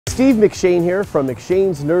Steve McShane here from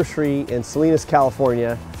McShane's Nursery in Salinas,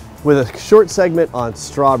 California, with a short segment on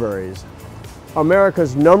strawberries,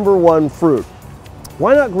 America's #1 fruit.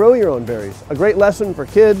 Why not grow your own berries? A great lesson for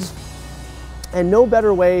kids, and no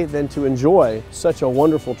better way than to enjoy such a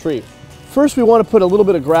wonderful treat. First, we want to put a little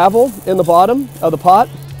bit of gravel in the bottom of the pot.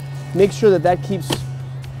 Make sure that that keeps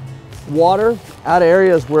water out of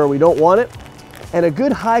areas where we don't want it, and a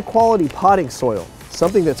good high quality potting soil,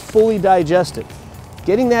 something that's fully digested.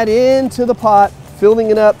 Getting that into the pot, filling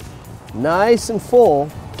it up nice and full,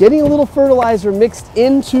 getting a little fertilizer mixed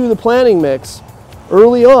into the planting mix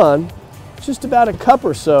early on, just about a cup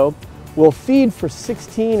or so, will feed for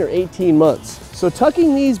 16 or 18 months. So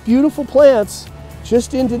tucking these beautiful plants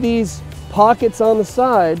just into these pockets on the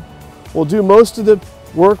side will do most of the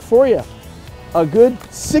work for you. A good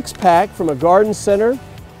 6-pack from a garden center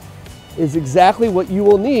is exactly what you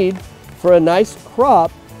will need for a nice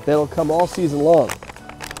crop that'll come all season long.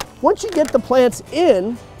 Once you get the plants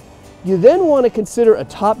in, you then want to consider a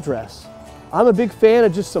top dress. I'm a big fan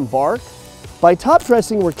of just some bark. By top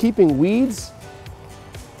dressing, we're keeping weeds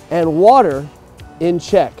and water in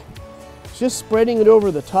check. Just spreading it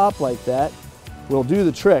over the top like that will do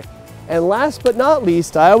the trick. And last but not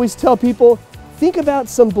least, I always tell people, think about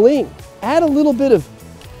some bling. Add a little bit of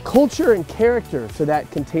culture and character to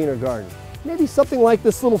that container garden. Maybe something like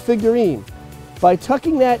this little figurine. By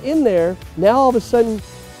tucking that in there, now all of a sudden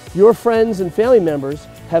your friends and family members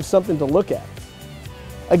have something to look at.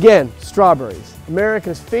 Again, strawberries,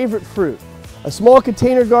 America's favorite fruit. A small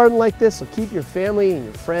container garden like this will keep your family and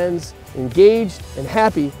your friends engaged and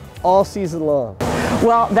happy all season long.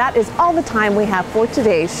 Well, that is all the time we have for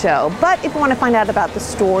today's show. But if you want to find out about the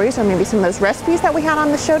stories or maybe some of those recipes that we had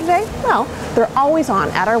on the show today, well, they're always on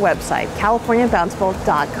at our website,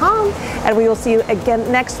 CaliforniaBountiful.com. And we will see you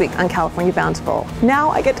again next week on California Bountiful. Now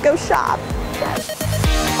I get to go shop.